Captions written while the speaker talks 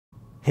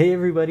Hey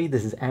everybody,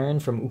 this is Aaron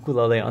from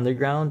Ukulele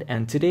Underground,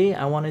 and today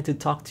I wanted to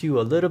talk to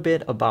you a little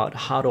bit about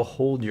how to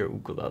hold your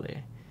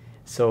ukulele.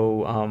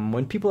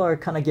 When people are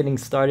kind of getting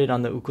started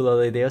on the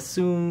ukulele, they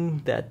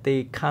assume that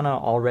they kind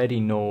of already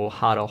know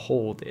how to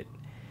hold it.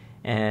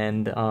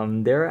 And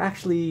there are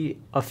actually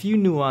a few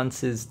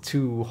nuances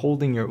to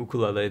holding your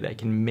ukulele that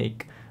can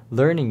make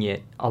learning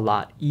it a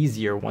lot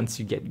easier once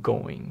you get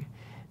going.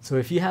 So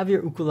if you have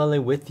your ukulele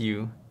with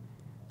you,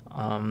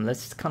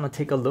 let's kind of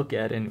take a look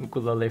at an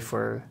ukulele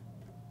for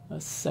a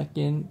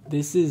second.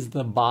 This is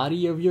the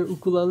body of your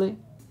ukulele,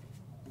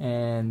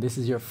 and this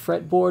is your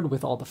fretboard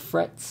with all the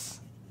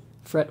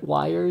fret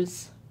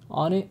wires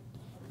on it,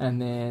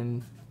 and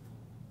then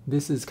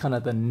this is kind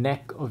of the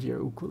neck of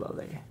your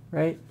ukulele,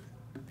 right?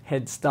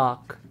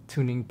 Headstock,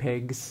 tuning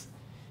pegs.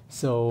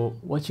 So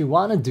what you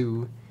want to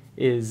do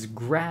is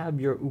grab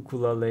your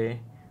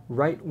ukulele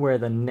right where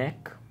the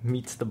neck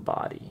meets the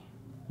body,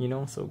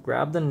 so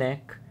grab the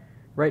neck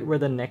right where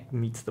the neck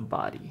meets the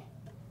body.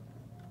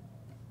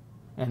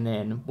 And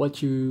then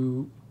what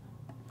you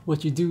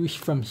do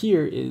from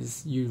here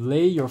is you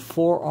lay your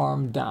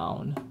forearm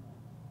down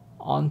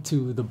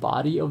onto the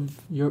body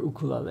of your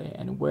ukulele,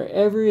 and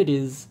wherever it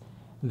is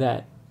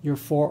that your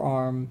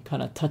forearm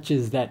kind of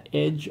touches that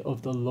edge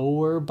of the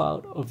lower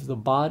bout of the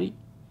body,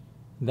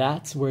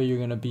 that's where you're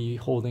going to be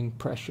holding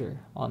pressure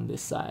on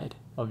this side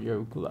of your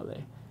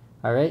ukulele.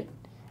 All right?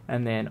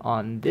 And then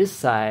on this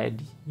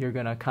side, you're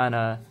going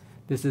to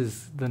this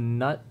is the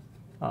nut.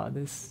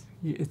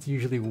 It's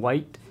usually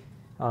white.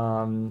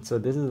 So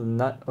this is the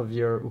nut of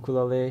your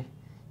ukulele.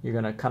 You're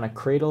gonna kind of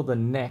cradle the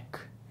neck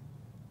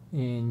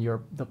in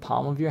the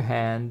palm of your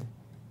hand,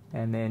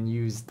 and then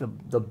use the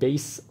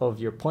base of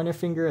your pointer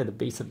finger and the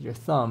base of your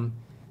thumb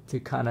to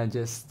kind of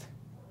just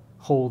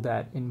hold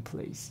that in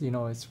place.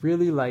 It's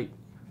really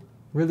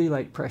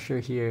light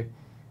pressure here,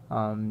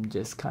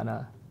 just kind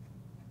of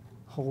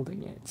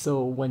holding it.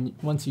 So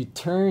once you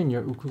turn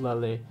your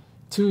ukulele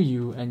to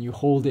you and you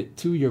hold it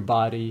to your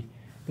body,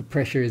 the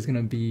pressure is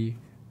gonna be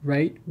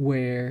right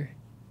where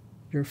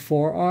your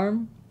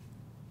forearm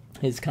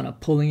is kind of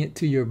pulling it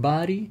to your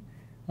body,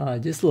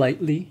 just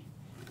lightly.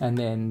 And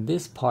then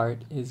this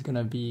part is going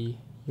to be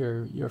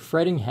your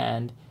fretting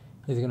hand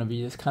is going to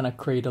be just kind of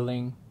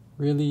cradling,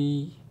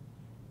 really,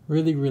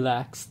 really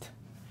relaxed,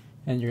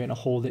 and you're going to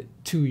hold it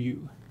to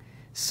you.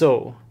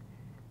 So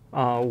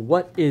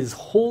what is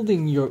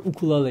holding your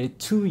ukulele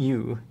to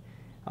you?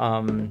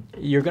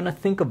 You're going to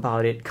think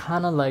about it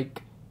kind of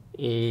like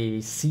a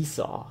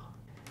seesaw.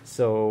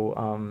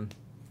 So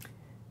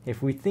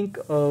if we think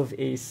of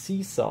a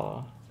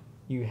seesaw,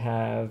 you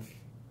have,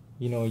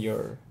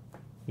 your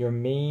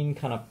main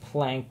kind of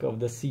plank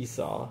of the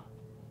seesaw,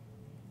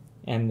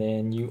 and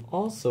then you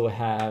also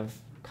have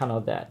kind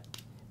of that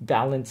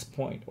balance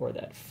point or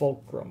that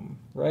fulcrum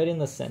right in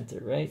the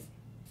center, right?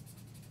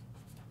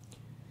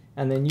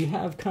 And then you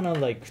have kind of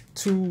like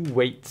two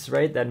weights,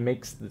 right, that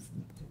makes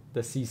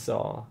the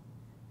seesaw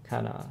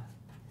kind of,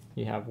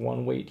 you have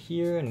one weight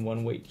here and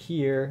one weight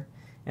here.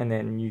 And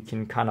then you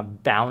can kind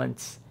of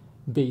balance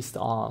based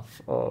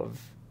off of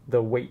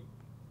the weight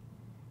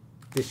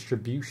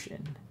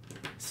distribution.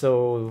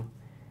 So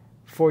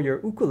for your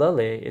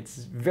ukulele, it's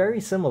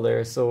very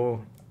similar.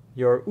 So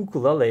your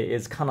ukulele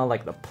is kind of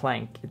like the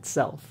plank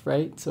itself,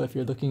 right? So if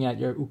you're looking at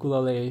your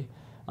ukulele,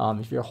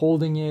 if you're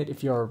holding it,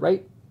 if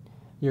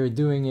you're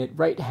doing it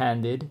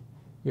right-handed,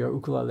 your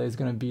ukulele is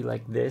going to be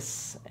like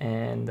this.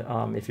 And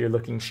if you're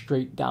looking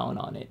straight down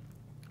on it,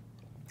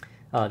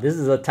 this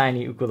is a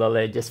tiny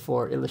ukulele just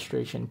for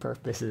illustration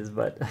purposes,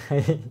 but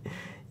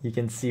you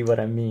can see what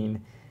I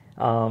mean.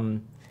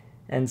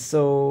 And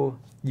so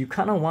you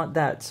kind of want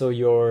that, so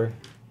your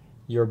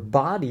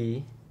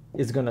body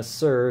is going to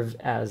serve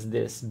as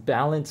this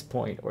balance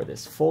point or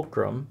this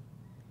fulcrum,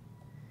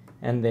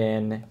 and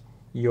then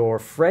your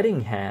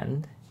fretting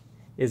hand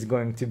is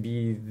going to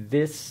be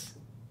this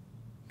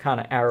kind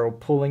of arrow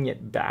pulling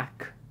it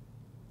back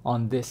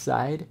on this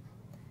side.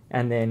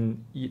 And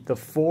then your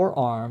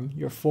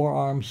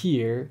forearm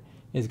here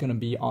is going to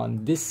be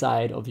on this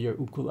side of your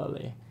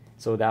ukulele.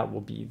 So that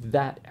will be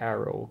that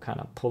arrow kind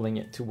of pulling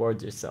it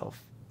towards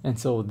yourself. And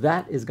so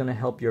that is going to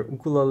help your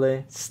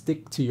ukulele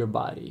stick to your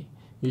body.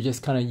 You're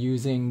just kind of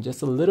using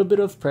just a little bit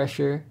of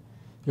pressure.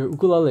 Your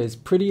ukulele is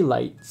pretty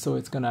light, so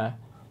it's going to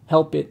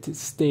help it to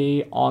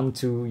stay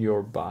onto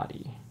your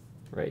body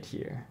right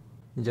here.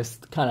 And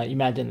just kind of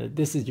imagine that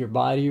this is your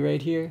body right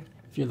here.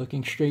 If you're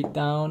looking straight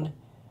down,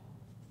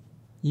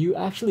 you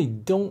actually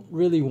don't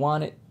really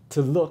want it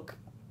to look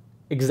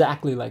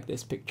exactly like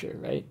this picture,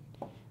 right?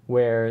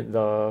 Where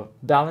the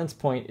balance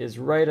point is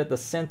right at the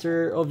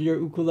center of your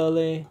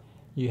ukulele.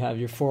 You have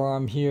your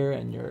forearm here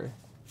and your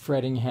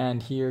fretting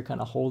hand here kind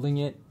of holding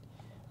it.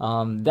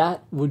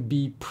 That would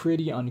be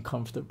pretty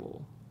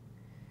uncomfortable.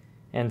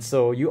 And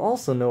so you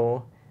also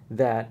know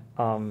that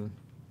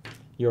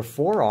your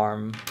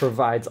forearm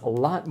provides a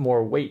lot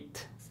more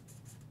weight.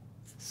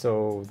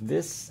 So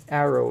this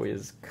arrow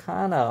is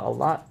kind of a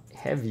lot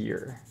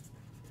heavier,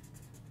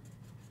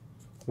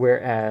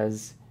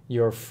 whereas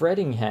your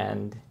fretting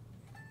hand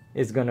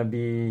is going to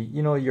be,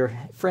 your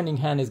fretting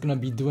hand is going to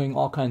be doing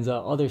all kinds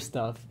of other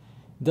stuff.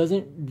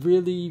 Doesn't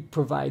really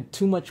provide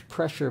too much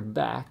pressure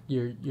back.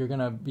 You're going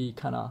to be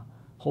kind of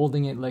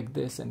holding it like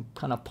this and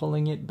kind of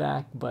pulling it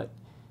back, but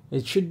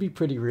it should be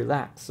pretty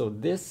relaxed. So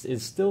this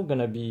is still going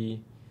to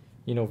be,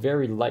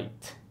 very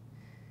light.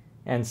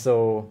 And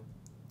so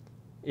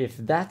if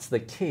that's the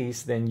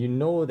case, then you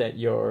know that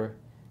your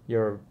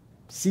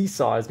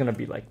seesaw is going to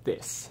be like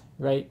this,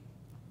 right?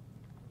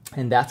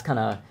 And that's kind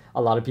of,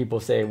 a lot of people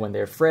say when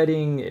they're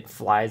fretting, it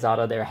flies out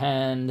of their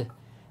hand,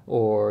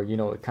 or,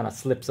 it kind of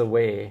slips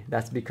away.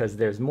 That's because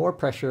there's more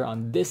pressure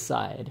on this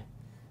side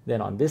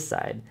than on this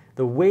side.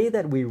 The way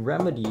that we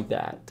remedy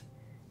that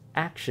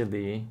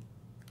actually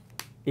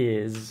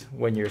is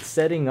when you're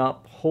setting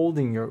up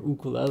holding your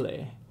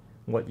ukulele,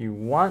 what you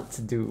want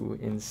to do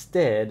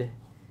instead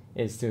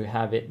is to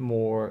have it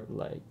more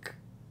like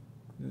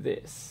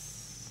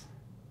this.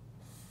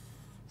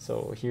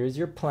 So here's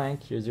your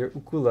plank, here's your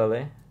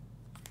ukulele,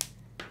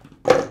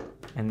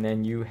 and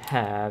then you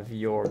have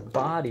your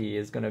body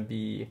is going to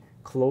be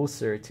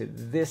closer to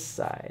this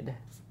side.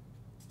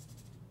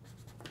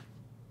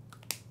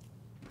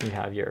 You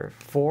have your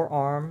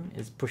forearm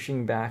is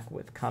pushing back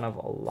with kind of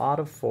a lot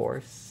of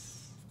force.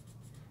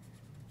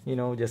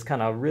 Just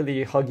kind of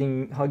really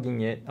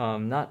hugging it.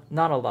 Not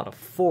a lot of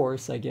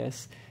force, I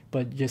guess,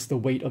 but just the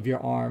weight of your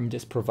arm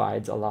just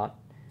provides a lot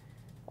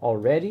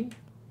already.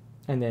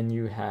 And then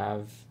you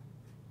have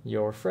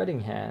your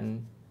fretting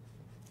hand.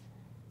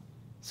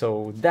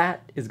 So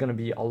that is going to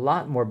be a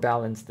lot more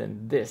balanced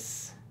than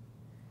this,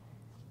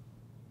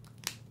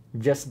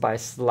 just by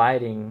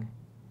sliding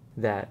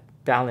that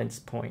balance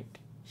point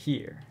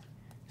here.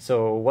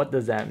 So what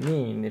does that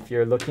mean? If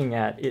you're looking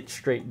at it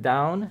straight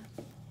down,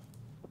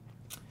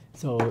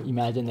 so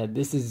imagine that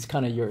this is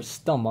kind of your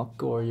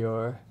stomach, or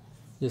your,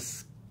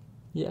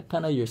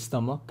 kind of your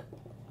stomach.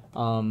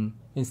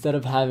 Instead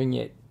of having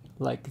it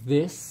like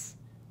this,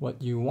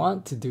 what you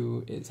want to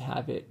do is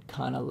have it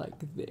kind of like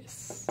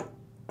this,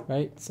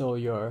 right? So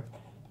your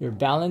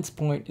balance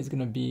point is going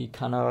to be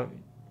kind of,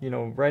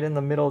 right in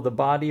the middle of the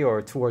body,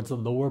 or towards the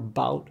lower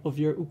bout of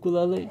your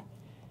ukulele.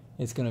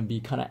 It's going to be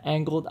kind of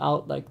angled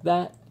out like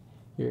that.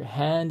 Your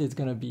hand is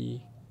going to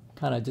be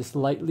kind of just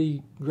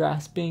lightly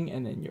grasping,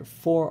 and then your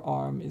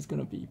forearm is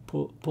going to be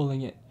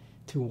pulling it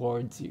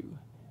towards you,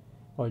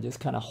 or just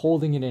kind of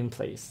holding it in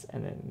place.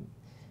 And then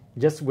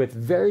just with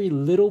very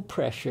little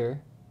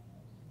pressure,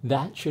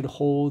 that should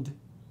hold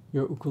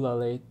your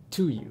ukulele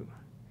to you.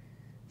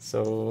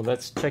 So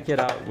let's check it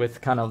out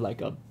with kind of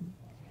like a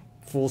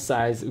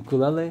full-size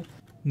ukulele.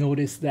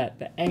 Notice that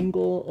the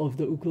angle of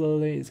the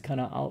ukulele is kind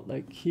of out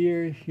like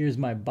here. Here's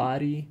my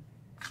body.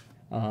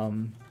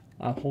 I'm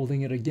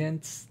holding it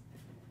against.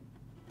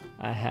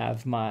 I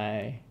have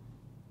my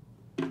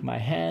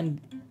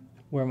hand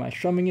where my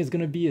strumming is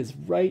going to be is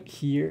right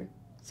here.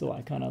 So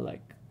I kind of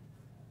like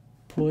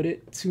put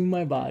it to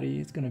my body.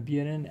 It's going to be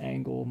at an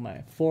angle.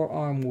 My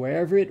forearm,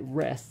 wherever it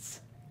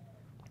rests,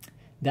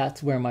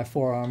 that's where my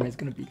forearm is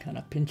going to be kind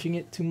of pinching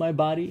it to my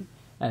body.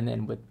 And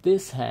then with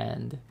this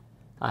hand,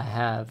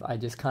 I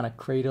just kind of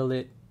cradle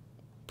it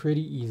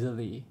pretty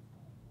easily.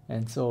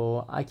 And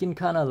so I can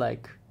kind of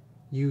like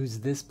use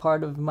this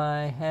part of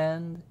my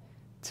hand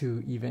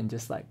to even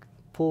just like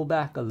pull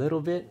back a little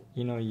bit.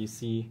 You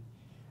see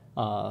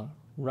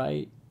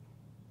right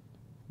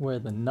where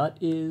the nut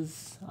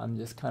is, I'm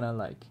just kind of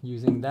like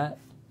using that.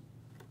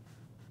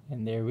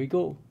 And there we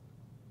go.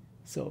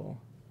 So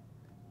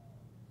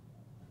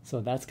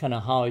that's kind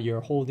of how you're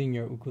holding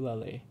your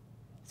ukulele.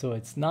 So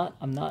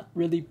I'm not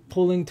really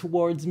pulling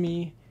towards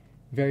me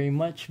very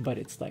much, but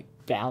it's like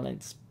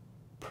balanced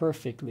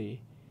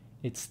perfectly.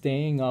 It's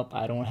staying up.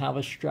 I don't have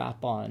a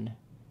strap on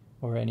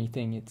or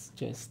anything. It's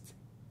just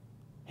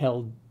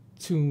held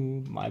to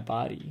my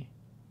body.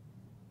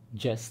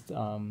 Just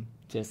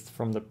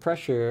from the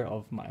pressure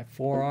of my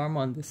forearm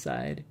on this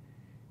side,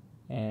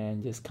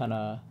 and just kind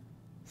of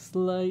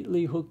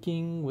slightly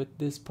hooking with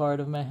this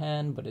part of my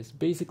hand, but it's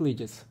basically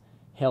just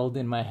held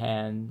in my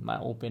hand, my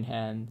open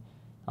hand.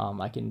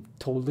 I can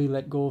totally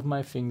let go of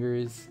my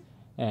fingers,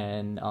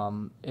 and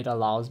it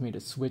allows me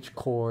to switch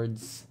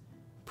chords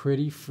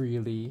pretty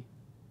freely.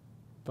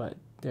 But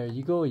there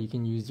you go. You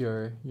can use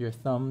your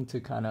thumb to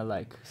kind of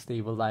like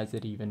stabilize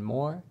it even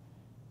more,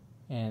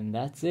 and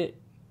that's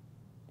it.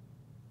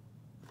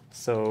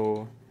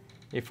 So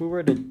if we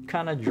were to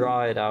kind of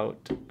draw it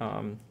out,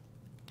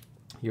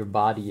 your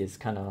body is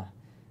kind of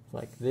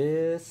like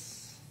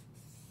this.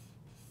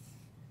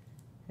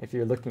 If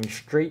you're looking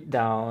straight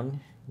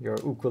down, your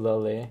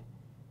ukulele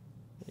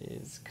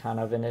is kind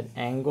of in an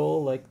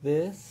angle like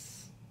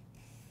this,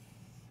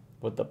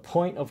 but the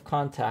point of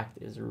contact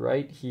is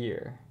right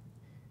here,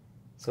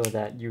 so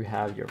that you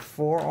have your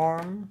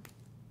forearm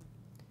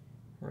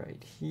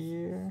right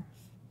here,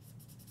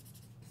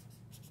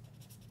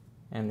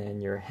 and then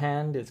your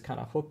hand is kind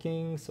of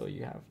hooking, so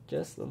you have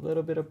just a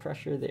little bit of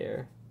pressure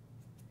there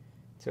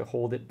to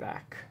hold it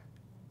back.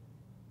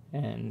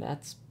 And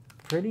that's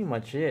pretty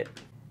much it.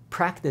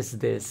 Practice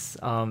this.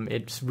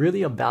 It's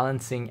really a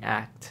balancing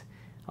act.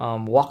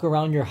 walk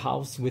around your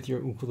house with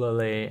your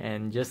ukulele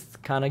and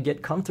just kind of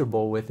get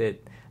comfortable with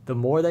it. The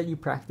more that you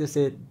practice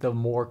it, the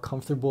more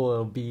comfortable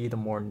it'll be, the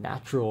more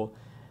natural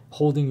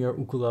holding your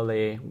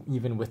ukulele,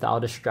 even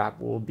without a strap,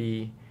 will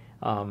be.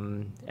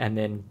 And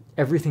then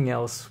everything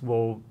else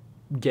will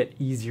get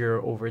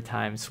easier over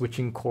time.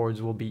 Switching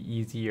chords will be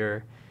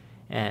easier,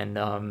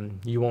 and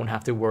you won't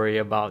have to worry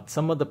about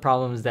some of the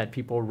problems that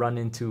people run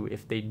into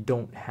if they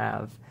don't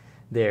have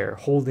their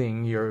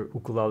holding your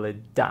ukulele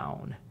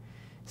down.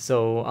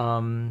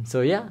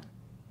 So yeah,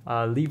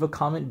 leave a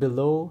comment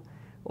below,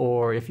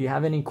 or if you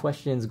have any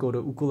questions, go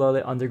to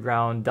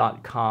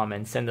ukuleleunderground.com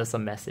and send us a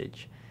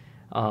message.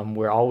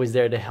 We're always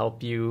there to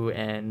help you,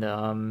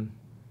 and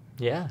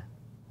yeah,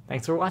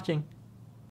 thanks for watching.